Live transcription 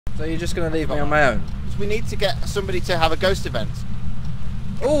So you're just going to leave me on my own? We need to get somebody to have a ghost event.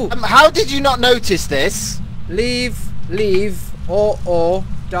 Oh! How did you not notice this? Leave, or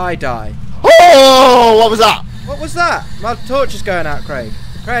die. Oh! What was that? What was that? My torch is going out, Craig.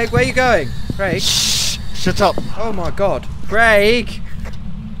 Craig, where are you going? Craig? Shh! Shut up. Oh my god. Craig!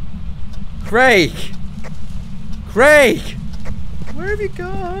 Craig! Craig! Where have you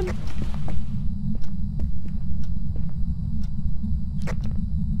gone?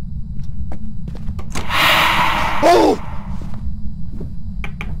 Oh!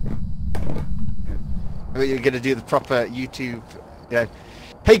 You're gonna do the proper YouTube. Yeah.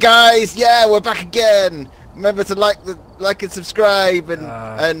 Hey guys, yeah, we're back again. Remember to like and subscribe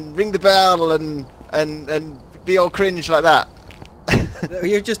and ring the bell and be all cringe like that.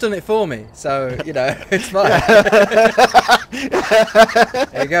 You've just done it for me, so you know it's fine.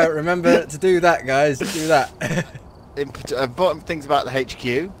 There you go. Remember to do that, guys. Do that. Important things about the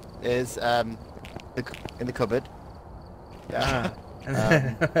HQ is in the cupboard. Yeah.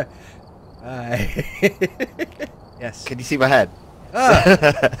 Yes. Can you see my head? Ah,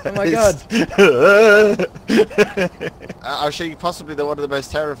 oh my god. I'll show you possibly one of the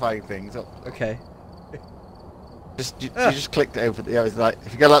most terrifying things. Okay. You just clicked it over. It's like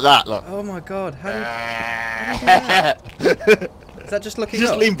if you go like that, look. Oh my god! How do you do that? Is that just looking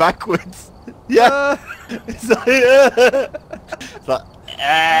just up? lean backwards. Yeah. It's like.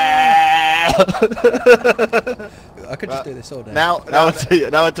 I could just do this all day. Now I'll tell you.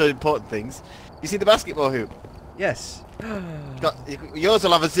 Now I'll tell you important things. You see the basketball hoop? Yes. Yours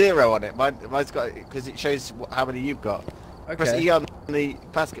will have a 0 on it. Mine's got because it shows how many you've got. Okay. Press E on the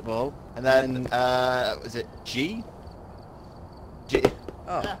basketball, and then was it G? G.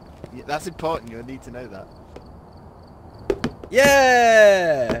 Oh. Yeah, that's important. You'll need to know that.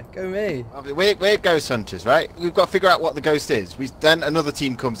 Yeah, go me. We're ghost hunters, right? We've got to figure out what the ghost is. Then another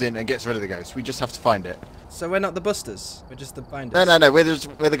team comes in and gets rid of the ghost. We just have to find it. So we're not the busters. We're just the finders. No. We're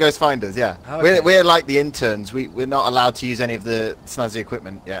the ghost finders. Yeah. Oh, okay. We're like the interns. We're not allowed to use any of the snazzy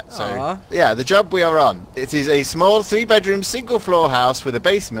equipment yet. So Aww. yeah, the job we are on. It is a small 3-bedroom single floor house with a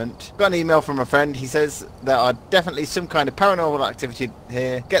basement. Got an email from a friend. He says there are definitely some kind of paranormal activity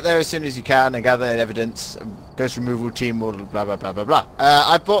here. Get there as soon as you can and gather evidence. Ghost removal team will blah blah blah blah blah.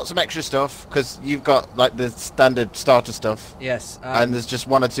 I bought some extra stuff because you've got like the standard starter stuff. Yes. And there's just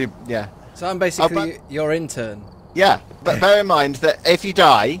 1 or 2. Yeah. So I'm basically your intern. Yeah, but bear in mind that if you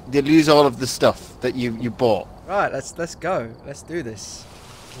die, you lose all of the stuff that you bought. Right, let's go. Let's do this.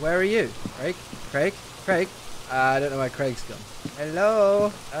 Where are you? Craig? I don't know where Craig's gone.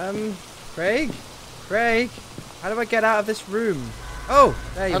 Hello? Craig? How do I get out of this room? Oh,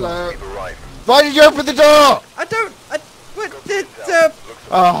 there you are. Hello. Why did you open the door? What did,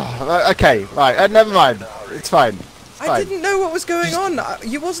 Oh, okay, right, never mind. It's fine. I didn't know what was going on.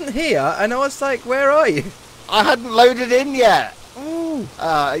 You wasn't here, and I was like, where are you? I hadn't loaded in yet. Oh.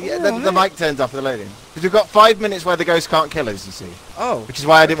 Yeah, the mic turns off the loading. Because we've got 5 minutes where the ghost can't kill us, you see. Oh. Which is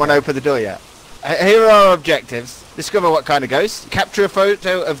why I didn't want to open the door yet. Here are our objectives. Discover what kind of ghost. Capture a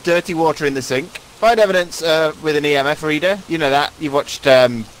photo of dirty water in the sink. Find evidence with an EMF reader. You know that. You've watched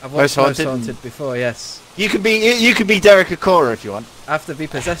I've watched Most Most Haunted before, yes. You can be Derek Akora if you want. I have to be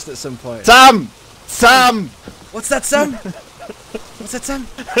possessed at some point. Sam! What's that, Sam? What's that, Sam?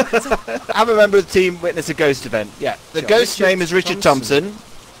 I'm a member of the team witness a ghost event. Yeah. The ghost's name is Richard Thompson.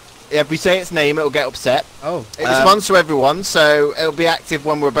 If we say its name, it'll get upset. Oh. It responds to everyone, so it'll be active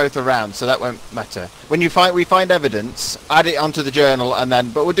when we're both around, so that won't matter. When we find evidence, add it onto the journal,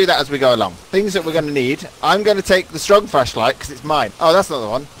 but we'll do that as we go along. Things that we're going to need. I'm going to take the strong flashlight, because it's mine. Oh, that's not the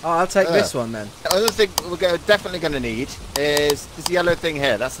one. Oh, I'll take this one then. Another thing we're definitely going to need is this yellow thing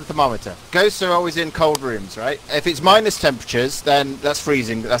here. That's the thermometer. Ghosts are always in cold rooms, right? If it's minus temperatures, then that's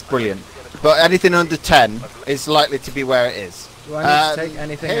freezing. That's brilliant. But anything under 10 is likely to be where it is. Do I need to take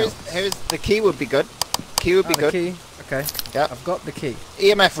anything else? Here's the key would be good. Key would be good. Key. Okay. Yeah. I've got the key.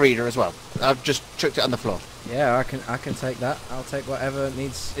 EMF reader as well. I've just chucked it on the floor. Yeah, I can take that. I'll take whatever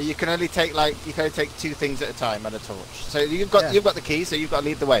needs. You can only take 2 things at a time and a torch. So you've got the key, so you've got to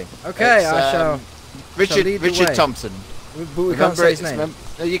lead the way. Okay, I shall. Richard Thompson. But we can't say his name.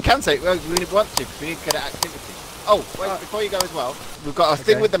 No, you can say it. Well, we want to because we need to get an activity. Oh, wait, before you go as well, we've got a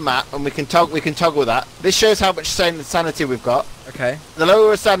thing with the map, and we can toggle that. This shows how much sanity we've got. Okay. The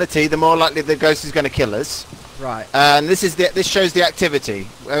lower sanity, the more likely the ghost is going to kill us. Right. And this shows the activity.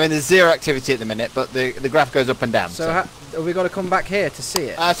 I mean, there's 0 activity at the minute, but the graph goes up and down. So have we got to come back here to see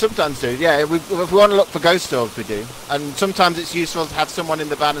it? Sometimes do, yeah. If we want to look for ghost orbs, we do. And sometimes it's useful to have someone in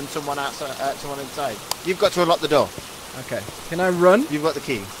the van and someone outside, someone inside. You've got to unlock the door. Okay. Can I run? You've got the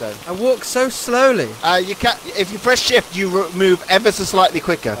key, so. I walk so slowly. You can. If you press shift, you move ever so slightly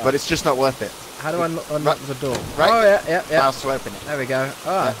quicker, but it's just not worth it. How do I unlock the door? Right. Oh yeah. Mouse to open it. There we go.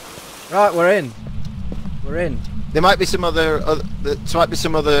 Ah. Yeah. Right, we're in. We're in. There might be some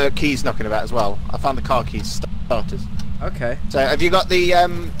other keys knocking about as well. I found the car keys starters. Okay. So have you got the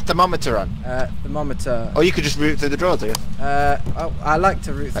thermometer on? Thermometer. Or you could just root through the drawer, do you? Oh, I like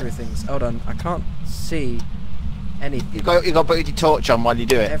to root through things. Hold on, I can't see anything. You got to put your torch on while you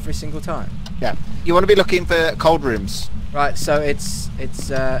do it. Every single time. Yeah. You want to be looking for cold rooms. Right. So it's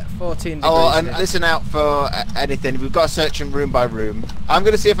 14 degrees. Oh, and here. listen out for anything. We've got to search them room by room. I'm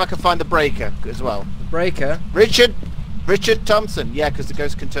going to see if I can find the breaker as well. The breaker. Richard Thompson. Yeah, because the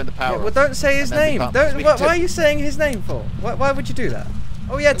ghost can turn the power off. Well, don't say his name. Don't. Why are you saying his name for? Why would you do that?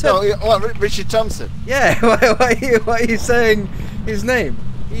 Oh yeah, Richard Thompson. Yeah. Why are you saying his name?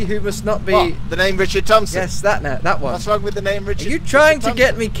 He who must not be. What? The name Richard Thompson. Yes, that one. What's wrong with the name Richard? Are you trying Richard to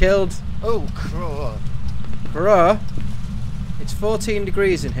get me killed? Oh, craw. Bruh. It's 14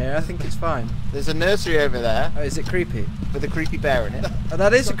 degrees in here. I think it's fine. There's a nursery over there. Oh, is it creepy? With a creepy bear in it. Oh,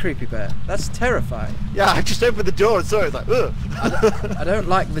 that is a creepy bear. That's terrifying. Yeah, I just opened the door and saw it. It's like, ugh. I don't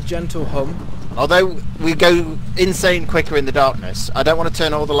like the gentle hum. Although we go insane quicker in the darkness, I don't want to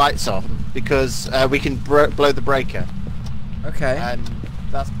turn all the lights off because we can blow the breaker. Okay. And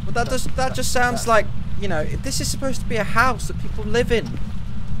that's. Well, that just sounds like, you know, this is supposed to be a house that people live in.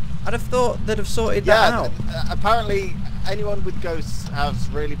 I'd have thought they'd have sorted that out. Apparently, anyone with ghosts has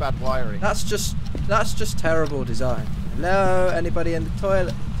really bad wiring. That's just terrible design. Hello, anybody in the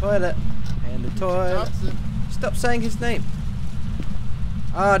toilet? In the toilet. Thompson. Stop saying his name.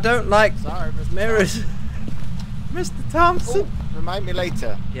 I don't like mirrors. Mr. Thompson. Oh, remind me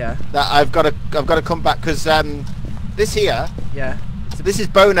later. Yeah. That I've got to come back because this here. Yeah. This is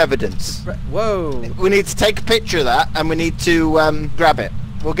bone evidence. Whoa. We need to take a picture of that and we need to grab it.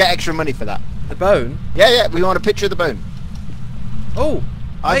 We'll get extra money for that. The bone? Yeah. We want a picture of the bone. Oh.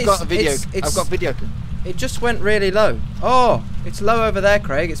 I've got a video. I've got video. It just went really low. Oh, it's low over there,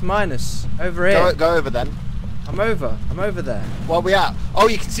 Craig. It's minus over here. Go over then. I'm over there. Where are we at? Oh,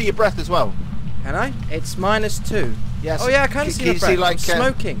 you can see your breath as well. Can I? It's -2. Yes. Oh yeah, I can see your breath. I'm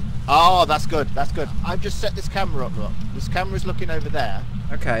smoking. Oh, that's good. That's good. I've just set this camera up. Look, this camera's looking over there.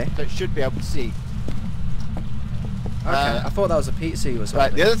 Okay. So it should be able to see. Okay. I thought that was a pizza or something.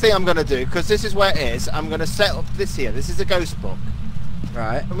 Right. The other thing I'm going to do, because this is where it is, I'm going to set up this here. This is a ghost book.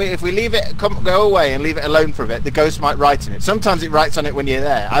 Right. I mean, if we leave it, go away and leave it alone for a bit, the ghost might write in it. Sometimes it writes on it when you're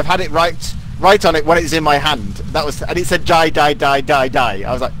there. I've had it write on it when it's in my hand. And it said die.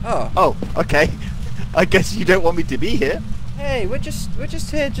 I was like, oh, okay. I guess you don't want me to be here. Hey, we're just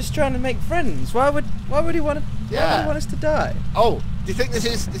here, just trying to make friends. Why would he want to? Yeah. Why would he want us to die? Oh, do you think this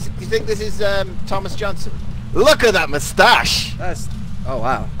is Thomas Johnson? Look at that moustache. Oh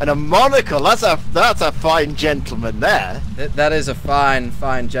wow. And a monocle. That's a fine gentleman there. That is a fine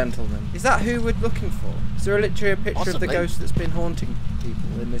gentleman. Is that who we're looking for? Is there literally a picture Possibly. of the ghost that's been haunting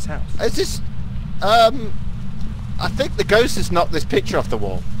people in this house? It's just, I think the ghost has knocked this picture off the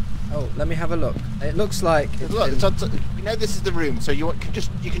wall. Oh, let me have a look. It looks like Look, you know this is the room, so you can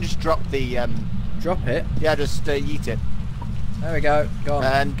just drop the drop it. Yeah, just yeet it. There we go. Go on.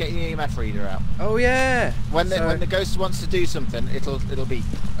 And get your EMF reader out. Oh yeah. When the ghost wants to do something, it'll beep.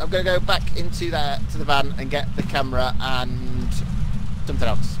 I'm gonna go back into to the van and get the camera and something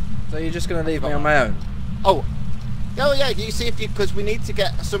else. So you're just gonna leave me on my own? Oh yeah. You see because we need to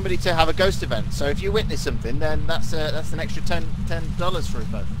get somebody to have a ghost event. So if you witness something, then that's an extra $10 for us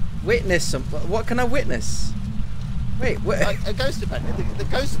both. Witness something? What can I witness? Wait, like a ghost event. The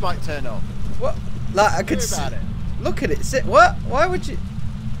ghost might turn up. What? Like I could about it. Look at it. Sit. What? Why would you?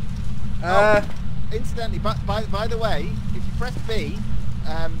 Incidentally, by the way, if you press B,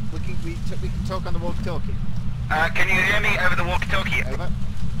 we can talk on the walkie-talkie. Can you hear me over the walkie-talkie? Over.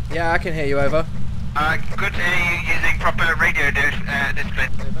 Yeah, I can hear you. Over. Good to hear you using proper radio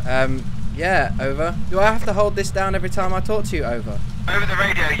discipline. Yeah, over. Do I have to hold this down every time I talk to you? Over. Over the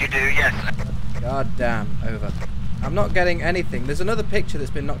radio you do, yes. God damn, over. I'm not getting anything. There's another picture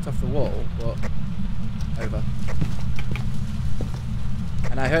that's been knocked off the wall, but over.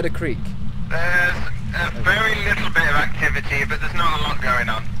 And I heard a creak. There's a very little bit of activity, but there's not a lot going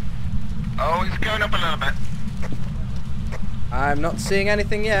on. Oh, it's going up a little bit. I'm not seeing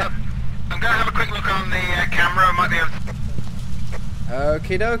anything yet. I'm going to have a quick look on the camera. I might be able to...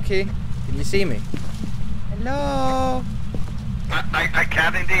 Okie dokie. Can you see me? Hello? I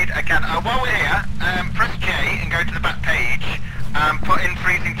can indeed, I can. While we're here, press J and go to the back page and put in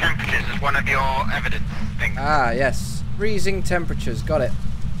freezing temperatures as one of your evidence things. Ah, yes. Freezing temperatures. Got it.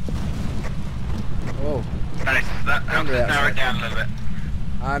 Oh. Nice. That helps us narrow it down a little bit.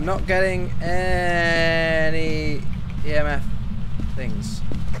 I'm not getting any EMF things.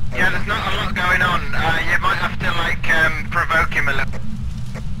 Yeah, there's not a lot going on. You might have to like provoke him a little.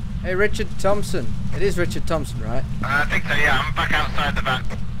 Hey, Richard Thompson. It is Richard Thompson, right? I think so. Yeah, I'm back outside the van.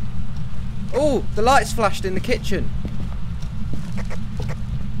 Oh, the lights flashed in the kitchen.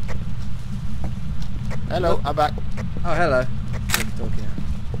 Hello, I'm back. Oh, hello. Talking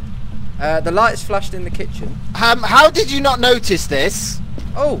now. The lights flashed in the kitchen. How did you not notice this?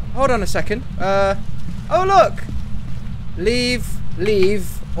 Oh, hold on a second. Oh look! Leave,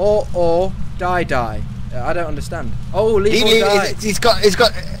 or die. I don't understand. Oh, leave or die. He's got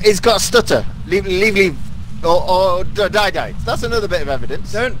a stutter. Leave, or die. That's another bit of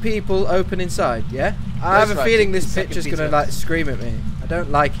evidence. Don't people open inside? Yeah. I have a feeling this picture's gonna like scream at me. I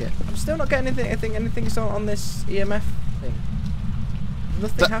don't like it. I'm still not getting anything. I think anything's on this EMF thing.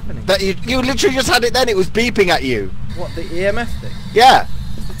 Nothing happening. You literally just had it then. It was beeping at you. What, the EMF thing? Yeah.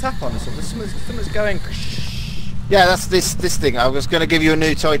 It's the tap on or something. Something's going. Yeah, that's this thing. I was going to give you a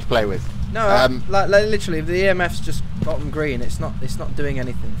new toy to play with. No, like literally, if the EMF's just gotten green, it's not doing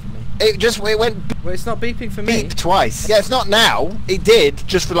anything for me. It went Well, it's not beeping for me. beep twice. Yeah, it's not now. It did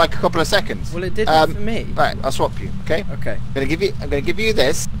just for like a couple of seconds. Well, it did for me. Right, I'll swap you. Okay. Okay. I'm gonna give you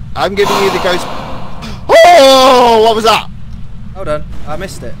this. I'm giving you the ghost. Oh, what was that? Hold on, I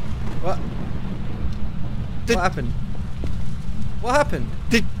missed it. What? What happened? What happened?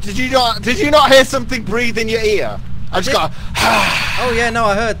 Did you not hear something breathe in your ear? I just got. Oh yeah, no,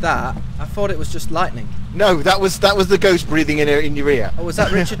 I heard that. I thought it was just lightning. No, that was the ghost breathing in your ear. Oh, was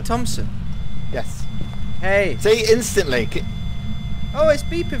that Richard Thompson? Yes. Hey. See, instantly. Oh, it's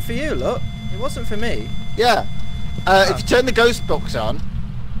beeping for you. Look, it wasn't for me. Yeah. If you turn the ghost box on,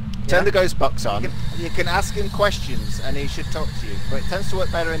 Yeah. you can ask him questions and he should talk to you. But it tends to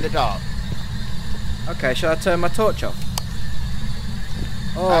work better in the dark. Okay, shall I turn my torch off?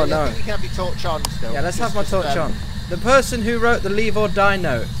 Oh no. I think you can have your torch on still. Yeah, let's have my torch on. The person who wrote the leave or die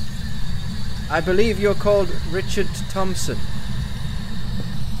note. I believe you're called Richard Thompson.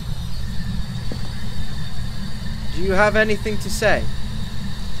 Do you have anything to say?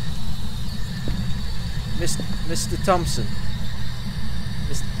 Mr. Thompson.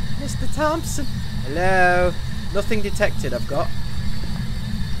 Mr. Thompson. Hello. Nothing detected, I've got.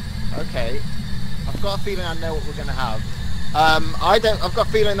 Okay. I've got a feeling I know what we're gonna have. I've got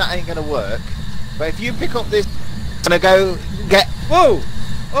a feeling that ain't gonna work. But if you pick up this, I'm gonna go get. Whoa!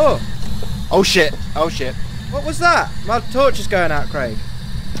 Oh! Oh shit! Oh shit! What was that? My torch is going out, Craig.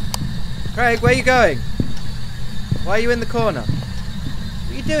 Craig, where are you going? Why are you in the corner?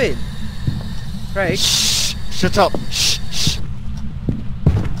 What are you doing? Craig? Shh! Shut up! Shh! Shh!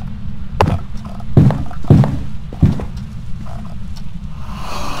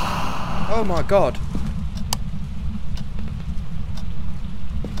 Oh my god.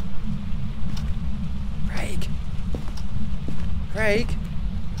 Craig? Craig?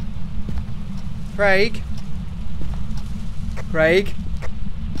 Craig? Craig?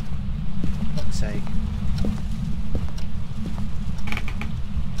 For fuck's sake.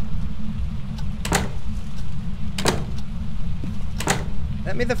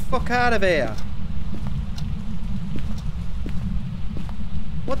 Let me the fuck out of here.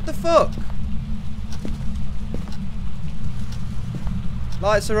 What the fuck?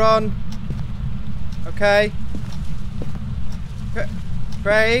 Lights are on. Okay.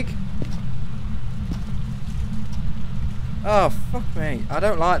 Craig? Oh, fuck me. I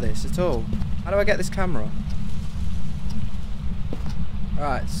don't like this at all. How do I get this camera?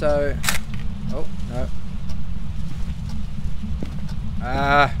 Alright, so... Oh, no.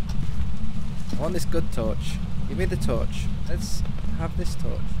 I want this good torch. Give me the torch. Let's have this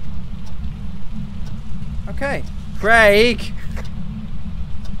torch. Okay. Craig!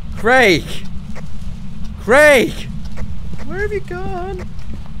 Craig! Craig! Where have you gone?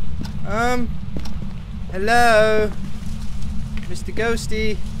 Hello? Mr.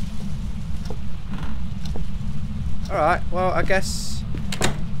 Ghosty? Alright, well, I guess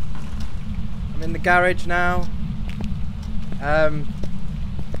I'm in the garage now. I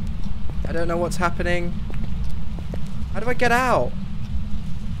don't know what's happening. How do I get out?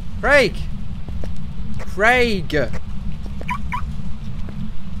 Craig! Craig!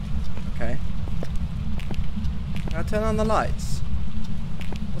 Okay. Can I turn on the lights?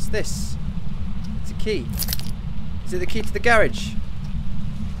 What's this? It's a key. Is it the key to the garage?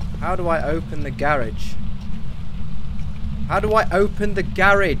 How do I open the garage? How do I open the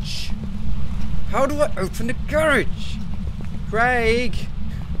garage? How do I open the garage? Craig!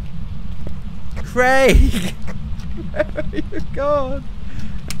 Craig! Where are you gone?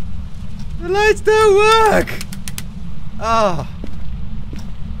 The lights don't work! Oh.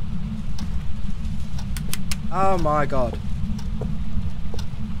 Oh my god.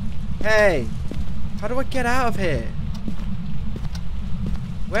 Hey. How do I get out of here?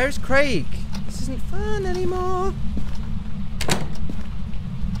 Where's Craig? This isn't fun anymore.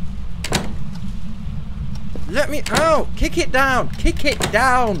 Let me out! Kick it down! Kick it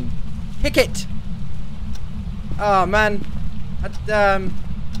down! Kick it! Oh man.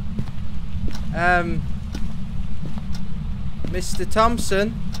 Mr.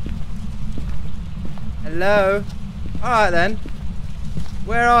 Thompson? Hello? Alright then.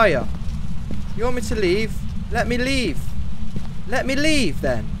 Where are you? You want me to leave? Let me leave. Let me leave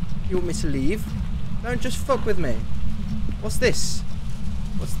then. You want me to leave? Don't just fuck with me. What's this?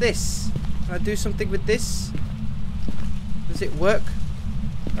 What's this? Can I do something with this? Does it work?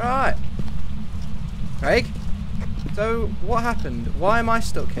 Alright. Craig? So, what happened? Why am I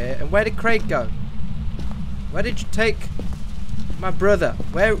stuck here? And where did Craig go? Where did you take my brother?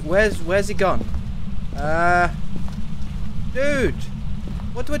 Where's he gone? Dude!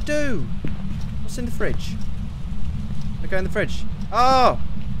 What do I do? What's in the fridge? Can I go in the fridge? Oh!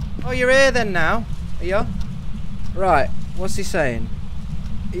 Oh, you're here then now. Are you? Right, what's he saying?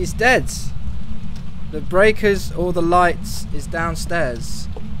 He's dead. The breakers or the lights is downstairs.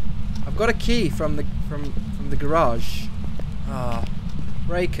 I've got a key from the garage. Ah,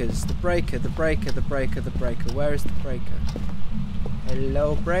 breakers, the breaker. Where is the breaker?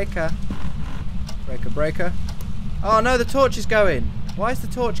 Hello, breaker. Breaker. Oh no, the torch is going. Why is the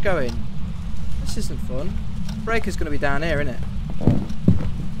torch going? This isn't fun. The breaker's gonna be down here, isn't it?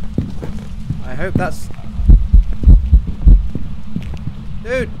 I hope that's...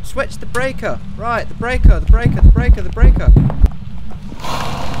 Dude, switch the breaker. Right, the breaker. Get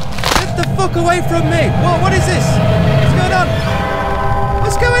the fuck away from me! Whoa, what is this? What's going on?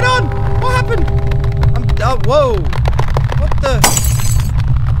 What's going on? What happened? Whoa! What the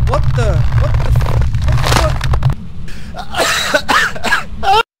fuck?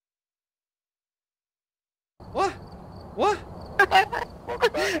 What? What?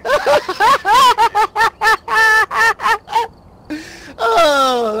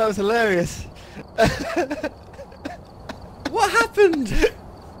 Oh, that was hilarious. What happened?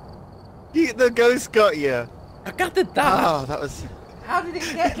 The ghost got you. I got the dog. Oh, that was... How did it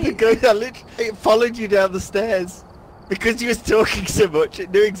get The me? ghost, it followed you down the stairs. Because you was talking so much,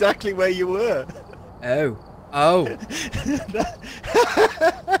 it knew exactly where you were. Oh. Oh.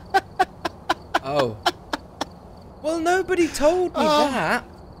 Well, nobody told me that.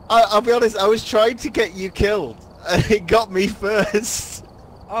 I'll be honest, I was trying to get you killed. And it got me first.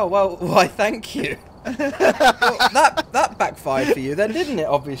 Oh, well, why thank you. Well, that backfired for you then, didn't it,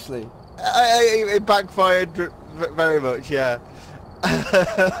 obviously? It backfired very much, yeah.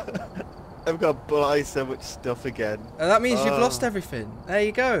 I've got to buy so much stuff again. That means you've lost everything. There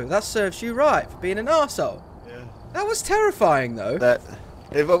you go. That serves you right for being an arsehole. Yeah. That was terrifying, though.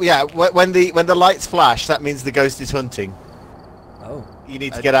 Yeah, when the lights flash, that means the ghost is hunting. Oh. You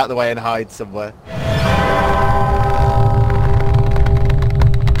need to get out of the way and hide somewhere.